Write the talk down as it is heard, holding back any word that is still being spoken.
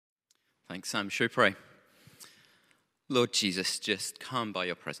Thanks, Sam. Shall we pray? Lord Jesus, just come by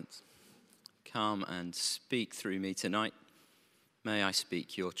your presence. Come and speak through me tonight. May I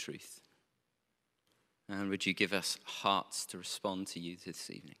speak your truth. And would you give us hearts to respond to you this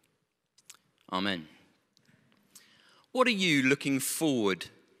evening? Amen. What are you looking forward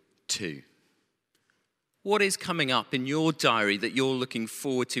to? What is coming up in your diary that you're looking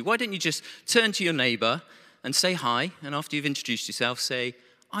forward to? Why don't you just turn to your neighbour and say hi, and after you've introduced yourself, say,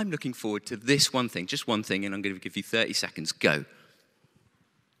 I'm looking forward to this one thing, just one thing, and I'm going to give you 30 seconds. Go.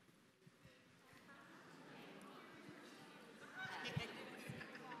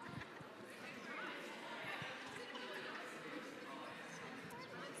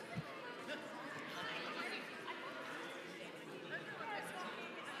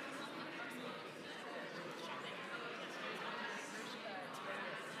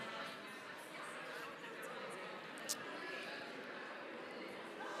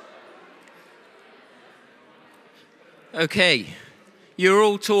 Okay, you're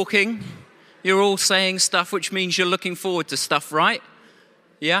all talking, you're all saying stuff, which means you're looking forward to stuff, right?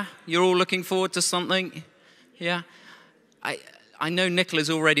 Yeah, you're all looking forward to something. Yeah, I know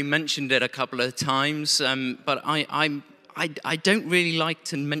Nicola's already mentioned it a couple of times, but I don't really like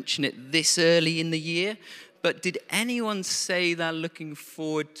to mention it this early in the year. But did anyone say they're looking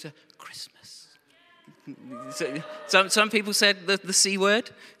forward to Christmas? So, some people said the C word.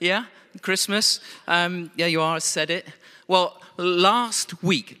 Yeah, Christmas. Yeah, you are. I said it. Well, last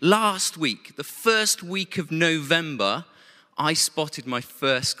week, the first week of November, I spotted my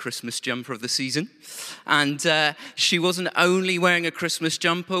first Christmas jumper of the season. And she wasn't only wearing a Christmas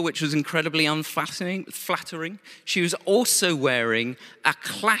jumper, which was incredibly flattering. She was also wearing a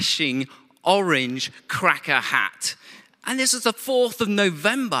clashing orange cracker hat. And this is the 4th of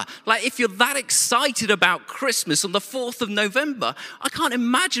November. Like, if you're that excited about Christmas on the 4th of November, I can't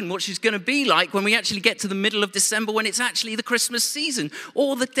imagine what she's going to be like when we actually get to the middle of December, when it's actually the Christmas season,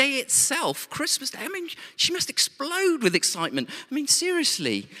 or the day itself, Christmas Day. I mean, she must explode with excitement. I mean,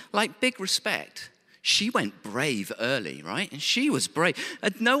 seriously, like, big respect. She went brave early, right? And she was brave.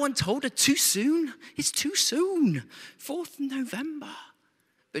 And no one told her too soon. It's too soon. 4th of November.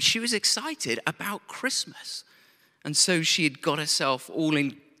 But she was excited about Christmas. And so she had got herself all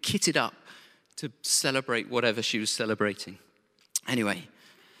kitted up to celebrate whatever she was celebrating. Anyway,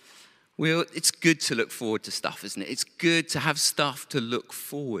 it's good to look forward to stuff, isn't it? It's good to have stuff to look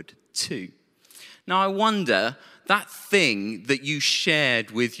forward to. Now, I wonder, that thing that you shared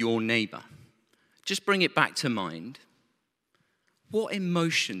with your neighbor, just bring it back to mind. What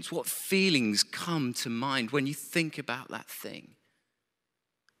emotions, what feelings come to mind when you think about that thing?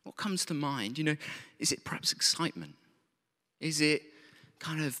 What comes to mind? You know, is it perhaps excitement? Is it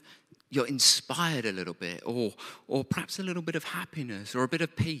kind of you're inspired a little bit, or perhaps a little bit of happiness, or a bit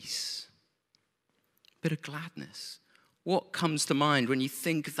of peace, a bit of gladness? What comes to mind when you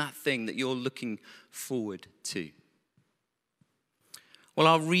think of that thing that you're looking forward to? Well,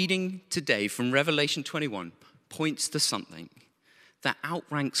 our reading today from Revelation 21 points to something that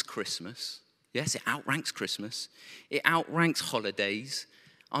outranks Christmas. Yes, it outranks Christmas. It outranks holidays.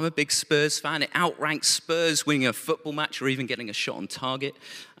 I'm a big Spurs fan. It outranks Spurs winning a football match or even getting a shot on target.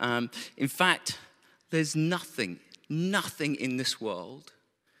 In fact, there's nothing in this world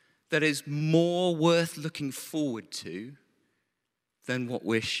that is more worth looking forward to than that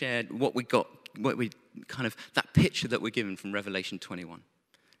picture that we're given from Revelation 21.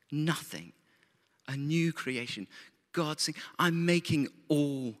 Nothing. A new creation. God saying, I'm making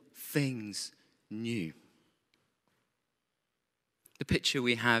all things new. The picture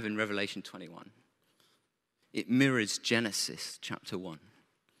we have in Revelation 21, it mirrors Genesis chapter 1.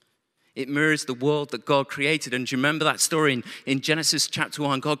 It mirrors the world that God created. And do you remember that story in Genesis chapter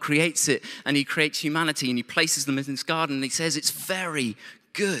 1? God creates it, and he creates humanity, and he places them in this garden, and he says it's very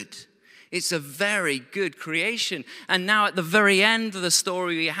good. It's a very good creation. And now at the very end of the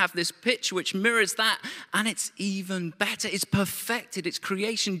story, we have this picture which mirrors that, and it's even better. It's perfected. It's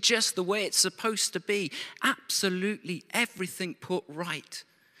creation just the way it's supposed to be. Absolutely everything put right.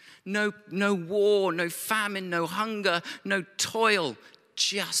 No war, no famine, no hunger, no toil,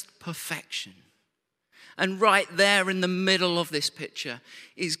 just perfection. And right there in the middle of this picture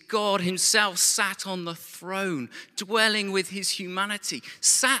is God himself sat on the throne, dwelling with his humanity,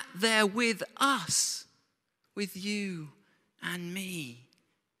 sat there with us, with you and me.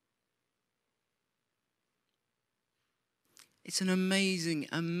 It's an amazing,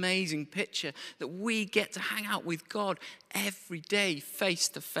 amazing picture that we get to hang out with God every day, face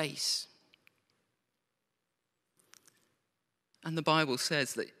to face. And the Bible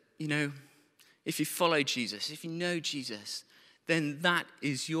says that, if you follow Jesus, if you know Jesus, then that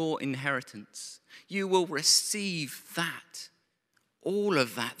is your inheritance. You will receive that, all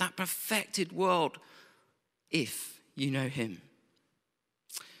of that perfected world, if you know him.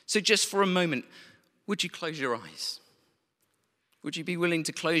 So just for a moment, would you close your eyes? Would you be willing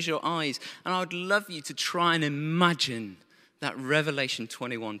to close your eyes? And I would love you to try and imagine that Revelation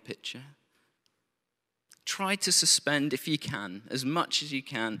 21 picture. Try to suspend, if you can, as much as you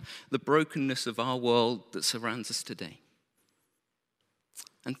can, the brokenness of our world that surrounds us today.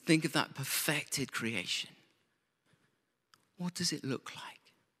 And think of that perfected creation. What does it look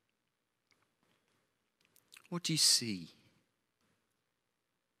like? What do you see?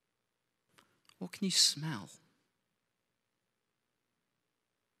 What can you smell?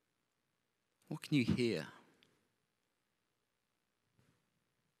 What can you hear?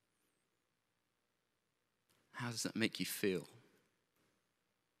 How does that make you feel?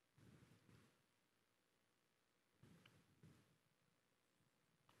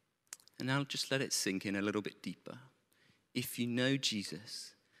 And now just let it sink in a little bit deeper. If you know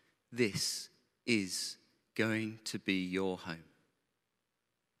Jesus, this is going to be your home.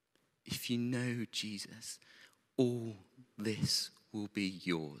 If you know Jesus, all this will be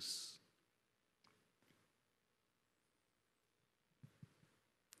yours.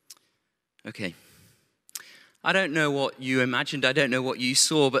 Okay. I don't know what you imagined, I don't know what you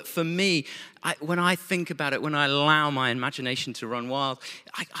saw, but for me, when I think about it, when I allow my imagination to run wild,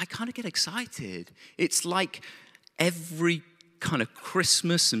 I kind of get excited. It's like every kind of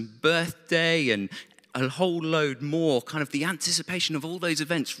Christmas and birthday and a whole load more, kind of the anticipation of all those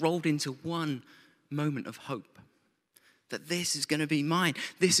events rolled into one moment of hope. That this is going to be mine.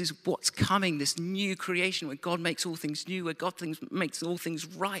 This is what's coming, this new creation where God makes all things new, where God makes all things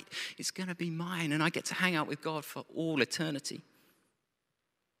right. It's going to be mine, and I get to hang out with God for all eternity.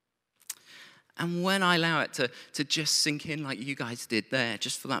 And when I allow it to just sink in like you guys did there,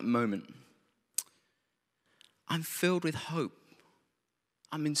 just for that moment, I'm filled with hope.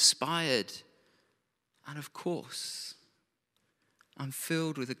 I'm inspired. And of course, I'm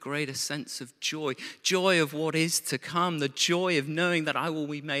filled with a greater sense of joy. Joy of what is to come. The joy of knowing that I will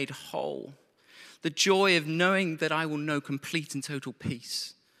be made whole. The joy of knowing that I will know complete and total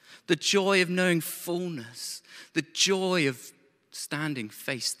peace. The joy of knowing fullness. The joy of standing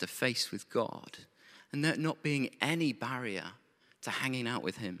face to face with God. And there not being any barrier to hanging out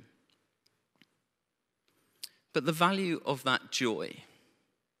with him. But the value of that joy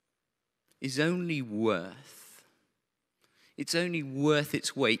is only worth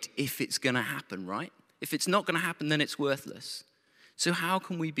its weight if it's going to happen, right? If it's not going to happen, then it's worthless. So how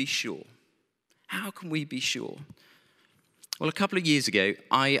can we be sure? How can we be sure? Well, a couple of years ago,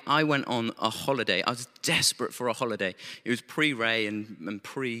 I went on a holiday. I was desperate for a holiday. It was pre-Ray and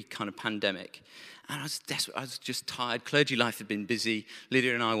pre-kind of pandemic. And I was desperate. I was just tired. Clergy life had been busy.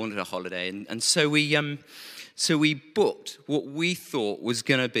 Lydia and I wanted a holiday. And so we booked what we thought was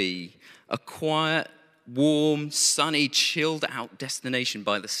going to be a quiet, warm, sunny, chilled out destination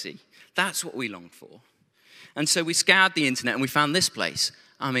by the sea. That's what we longed for. And so we scoured the internet and we found this place.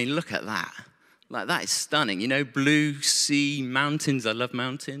 I mean, look at that. Like, that is stunning. You know, blue sea, mountains. I love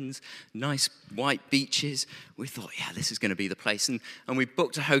mountains. Nice white beaches. We thought, yeah, this is going to be the place. And we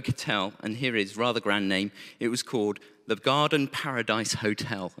booked a hotel, and here it is, rather grand name. It was called the Garden Paradise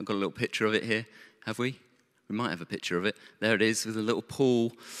Hotel. I've got a little picture of it here. Have we? We might have a picture of it. There it is, with a little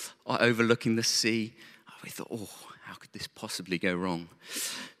pool overlooking the sea. We thought, oh, how could this possibly go wrong?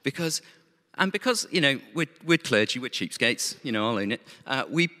 Because, you know, we're clergy, we're cheapskates, you know, I'll own it.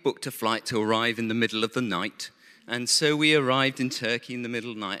 We booked a flight to arrive in the middle of the night. And so we arrived in Turkey in the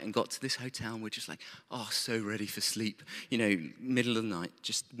middle of the night and got to this hotel, and we're just like, oh, so ready for sleep. You know, middle of the night,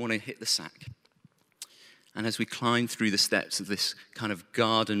 just want to hit the sack. And as we climbed through the steps of this kind of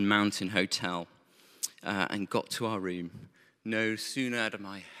garden mountain hotel and got to our room, no sooner had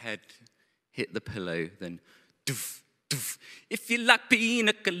my head hit the pillow than doof, doof. If you like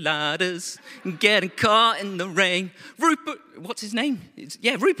pina coladas and getting caught in the rain, Rupert, what's his name?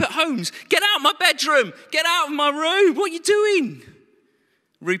 Rupert Holmes. Get out of my bedroom. Get out of my room. What are you doing?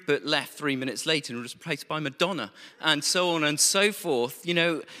 Rupert left 3 minutes later and was replaced by Madonna, and so on and so forth. You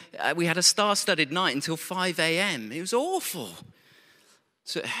know, we had a star-studded night until 5 a.m. It was awful.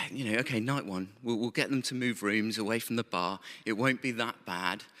 So, you know, okay, night one, we'll get them to move rooms away from the bar. It won't be that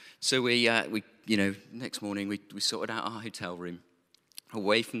bad. So we you know, next morning we sorted out our hotel room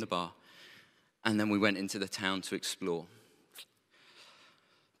away from the bar, and then we went into the town to explore.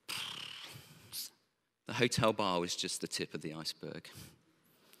 The hotel bar was just the tip of the iceberg.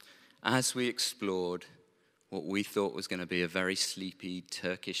 As we explored what we thought was going to be a very sleepy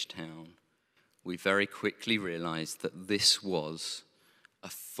Turkish town, we very quickly realized that this was a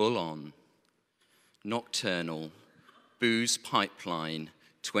full-on, nocturnal, booze pipeline,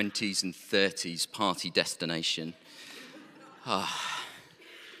 20s and 30s party destination. I'm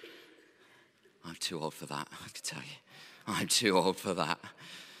too old for that, I can tell you. I'm too old for that.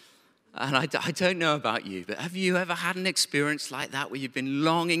 And I don't know about you, but have you ever had an experience like that where you've been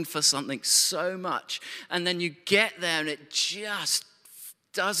longing for something so much and then you get there and it just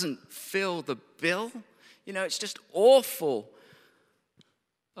doesn't fill the bill? You know, it's just awful.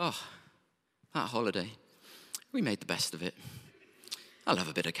 Oh, that holiday. We made the best of it. I love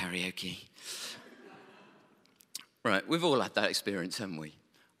a bit of karaoke. Right, we've all had that experience, haven't we?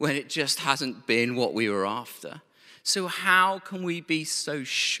 When it just hasn't been what we were after. So how can we be so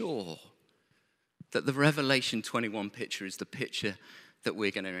sure that the Revelation 21 picture is the picture that we're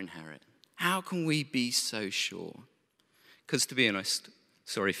going to inherit? How can we be so sure? Because to be honest,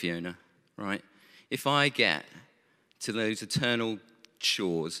 sorry Fiona, right? If I get to those eternal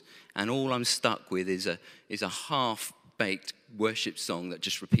shores and all I'm stuck with is a half-baked worship song that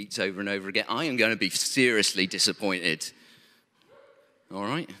just repeats over and over again, I am going to be seriously disappointed. All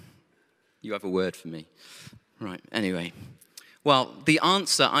right? You have a word for me. Right, anyway. Well, the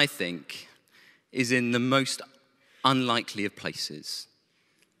answer, I think, is in the most unlikely of places.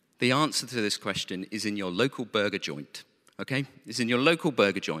 The answer to this question is in your local burger joint, okay? It's in your local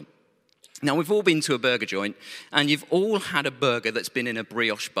burger joint. Now, we've all been to a burger joint, and you've all had a burger that's been in a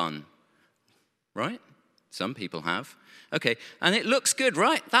brioche bun, right? Some people have. Okay, and it looks good,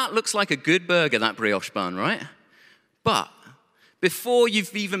 right? That looks like a good burger, that brioche bun, right? But before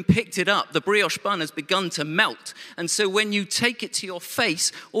you've even picked it up, the brioche bun has begun to melt. And so when you take it to your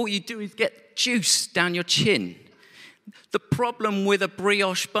face, all you do is get juice down your chin. The problem with a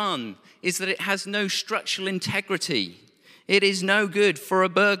brioche bun is that it has no structural integrity. It is no good for a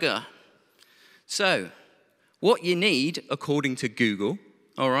burger. So what you need, according to Google,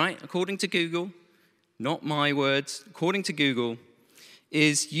 all right, according to Google, not my words, according to Google,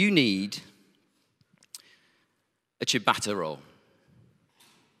 is you need a ciabatta roll.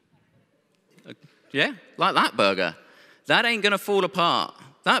 Yeah, like that burger. That ain't going to fall apart.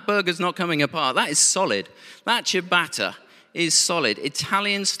 That burger's not coming apart. That is solid. That ciabatta is solid.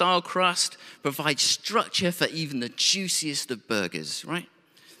 Italian-style crust provides structure for even the juiciest of burgers, right?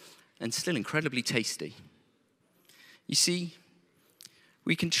 And still incredibly tasty. You see,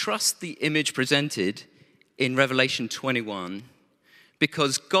 we can trust the image presented in Revelation 21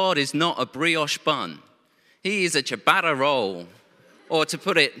 because God is not a brioche bun. He is a ciabatta roll. Or to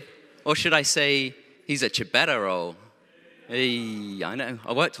put it, or should I say, he's a ciabatta roll. Hey, I know,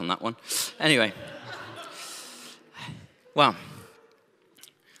 I worked on that one. Anyway. Well,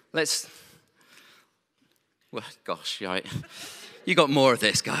 gosh, right. You got more of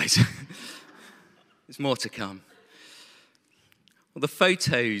this, guys. There's more to come. Well, the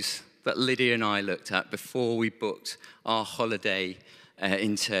photos that Lydia and I looked at before we booked our holiday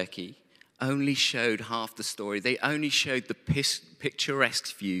in Turkey only showed half the story. They only showed the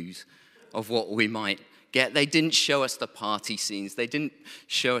picturesque views of what we might get. They didn't show us the party scenes. They didn't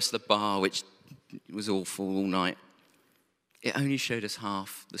show us the bar, which was awful all night. It only showed us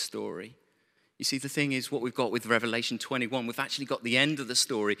half the story. You see, the thing is, what we've got with Revelation 21, we've actually got the end of the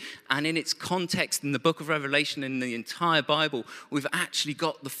story. And in its context, in the book of Revelation, in the entire Bible, we've actually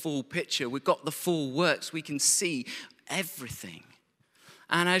got the full picture. We've got the full works. We can see everything.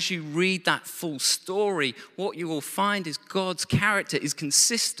 And as you read that full story, what you will find is God's character is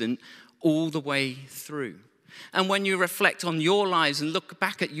consistent all the way through. And when you reflect on your lives and look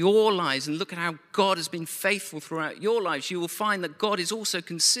back at your lives and look at how God has been faithful throughout your lives, you will find that God is also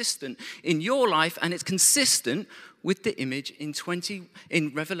consistent in your life, and it's consistent with the image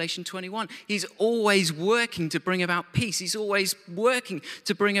in Revelation 21. He's always working to bring about peace. He's always working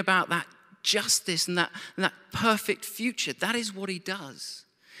to bring about that justice and that perfect future. That is what he does.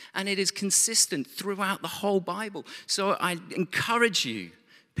 And it is consistent throughout the whole Bible. So I encourage you,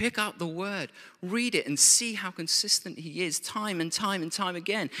 pick up the word, read it, and see how consistent he is time and time and time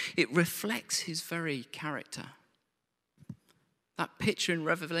again. It reflects his very character. That picture in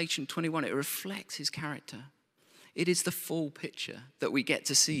Revelation 21, it reflects his character. It is the full picture that we get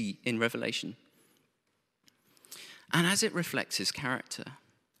to see in Revelation. And as it reflects his character,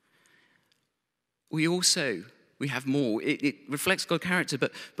 we have more. It reflects God's character,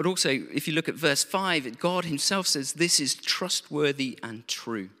 but also, if you look at verse 5, God himself says, this is trustworthy and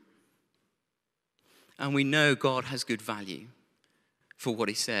true. And we know God has good value for what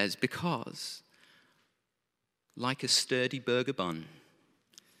he says because, like a sturdy burger bun,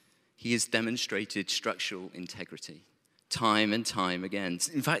 he has demonstrated structural integrity time and time again.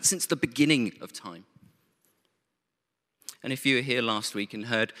 In fact, since the beginning of time. And if you were here last week and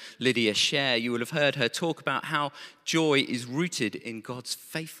heard Lydia share, you will have heard her talk about how joy is rooted in God's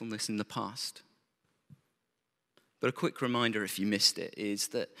faithfulness in the past. But a quick reminder, if you missed it, is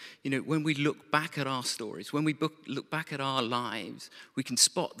that, when we look back at our stories, when we look back at our lives, we can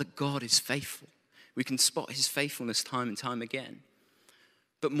spot that God is faithful. We can spot his faithfulness time and time again.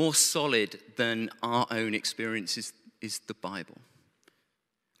 But more solid than our own experiences is the Bible.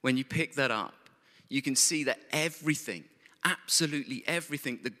 When you pick that up, you can see that everything, absolutely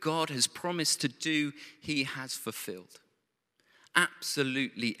everything that God has promised to do, he has fulfilled.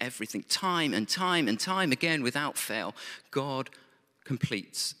 Absolutely everything. Time and time and time again, without fail, God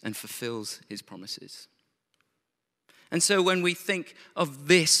completes and fulfills his promises. And so when we think of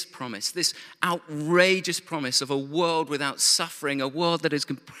this promise, this outrageous promise of a world without suffering, a world that is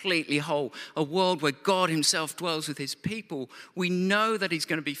completely whole, a world where God himself dwells with his people, we know that he's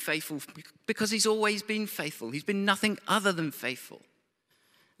going to be faithful because he's always been faithful. He's been nothing other than faithful.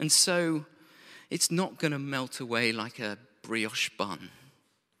 And so it's not going to melt away like a brioche bun.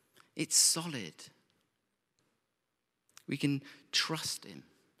 It's solid. We can trust him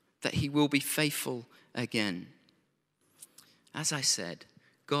that he will be faithful again. As I said,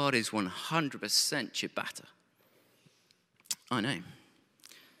 God is 100% ciabatta. I know.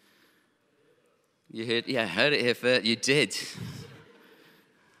 You heard it here first. You did.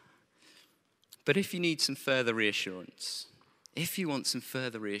 But if you need some further reassurance, if you want some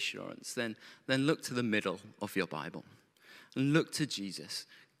further reassurance, then look to the middle of your Bible. And look to Jesus,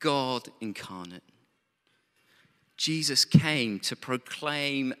 God incarnate. Jesus came to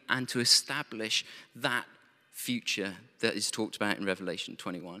proclaim and to establish that future that is talked about in Revelation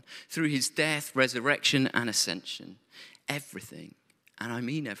 21. Through his death, resurrection, and ascension, everything, and I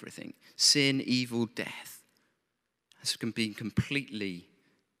mean everything, sin, evil, death, has been completely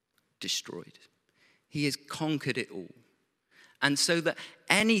destroyed. He has conquered it all. And so that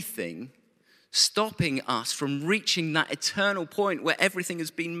anything stopping us from reaching that eternal point where everything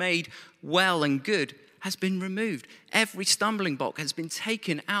has been made well and good has been removed. Every stumbling block has been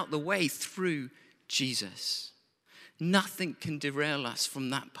taken out the way through Jesus. Nothing can derail us from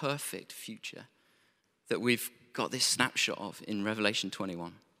that perfect future that we've got this snapshot of in Revelation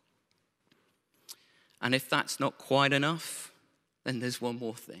 21. And if that's not quite enough, then there's one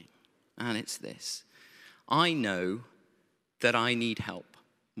more thing, and it's this. I know that I need help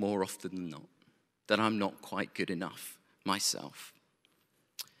more often than not, that I'm not quite good enough myself.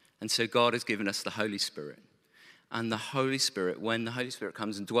 And so God has given us the Holy Spirit. And the Holy Spirit, when the Holy Spirit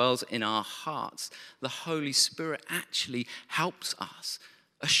comes and dwells in our hearts, the Holy Spirit actually helps us,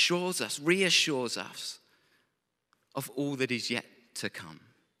 assures us, reassures us of all that is yet to come.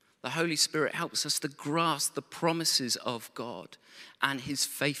 The Holy Spirit helps us to grasp the promises of God and his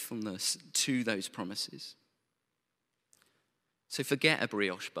faithfulness to those promises. So forget a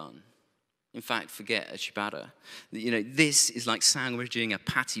brioche bun. In fact, forget a ciabatta. This is like sandwiching a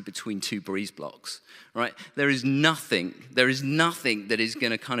patty between two breeze blocks, right? There is nothing that is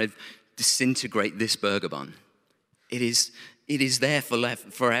going to kind of disintegrate this burger bun. It is there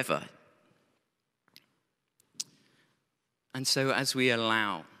forever. And so as we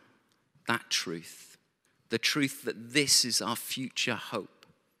allow that truth, the truth that this is our future hope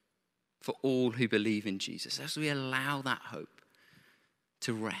for all who believe in Jesus, as we allow that hope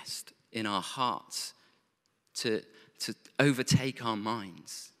to rest in our hearts, to overtake our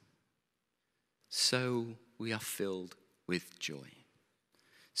minds, so we are filled with joy.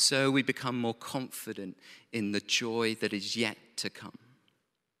 So we become more confident in the joy that is yet to come.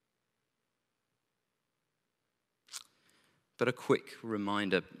 But a quick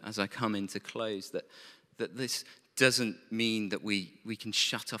reminder as I come in to close that this doesn't mean that we can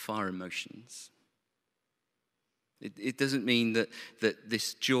shut off our emotions. It doesn't mean that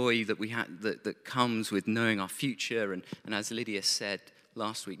this joy that we have that comes with knowing our future and as Lydia said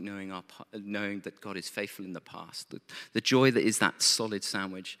last week, knowing that God is faithful in the past, the joy that is that solid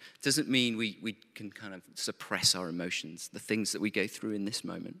sandwich doesn't mean we can kind of suppress our emotions, the things that we go through in this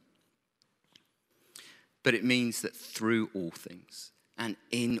moment. But it means that through all things and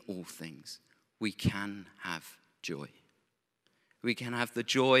in all things, we can have joy. We can have the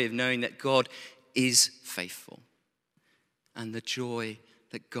joy of knowing that God is faithful. And the joy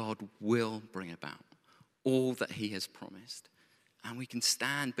that God will bring about, all that he has promised. And we can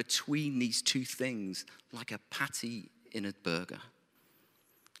stand between these two things like a patty in a burger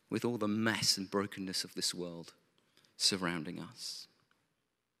with all the mess and brokenness of this world surrounding us.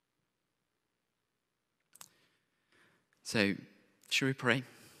 So, shall we pray?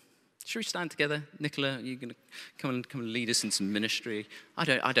 Should we stand together? Nicola, you're going to come and lead us in some ministry. I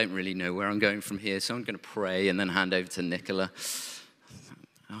don't really know where I'm going from here, so I'm going to pray and then hand over to Nicola.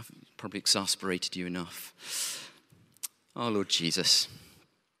 I've probably exasperated you enough. Oh, Lord Jesus,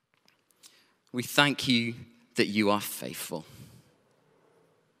 we thank you that you are faithful.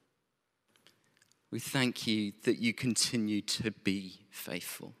 We thank you that you continue to be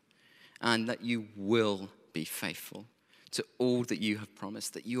faithful and that you will be faithful to all that you have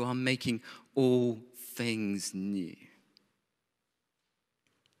promised, that you are making all things new.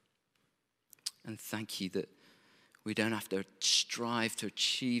 And thank you that we don't have to strive to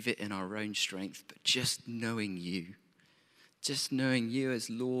achieve it in our own strength, but just knowing you as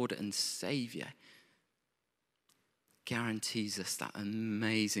Lord and Savior guarantees us that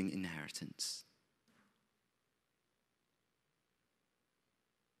amazing inheritance.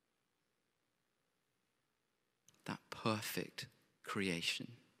 That perfect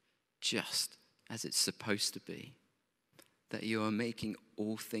creation, just as it's supposed to be. That you are making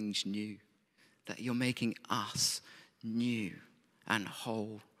all things new. That you're making us new and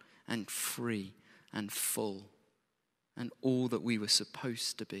whole and free and full. And all that we were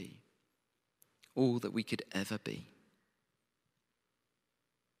supposed to be. All that we could ever be.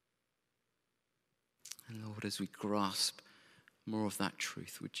 And Lord, as we grasp more of that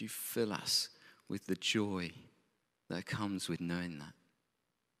truth, would you fill us with the joy that comes with knowing that.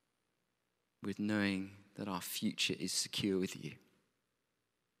 With knowing that our future is secure with you.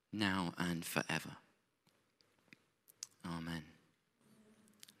 Now and forever. Amen.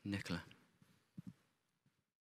 Nicola.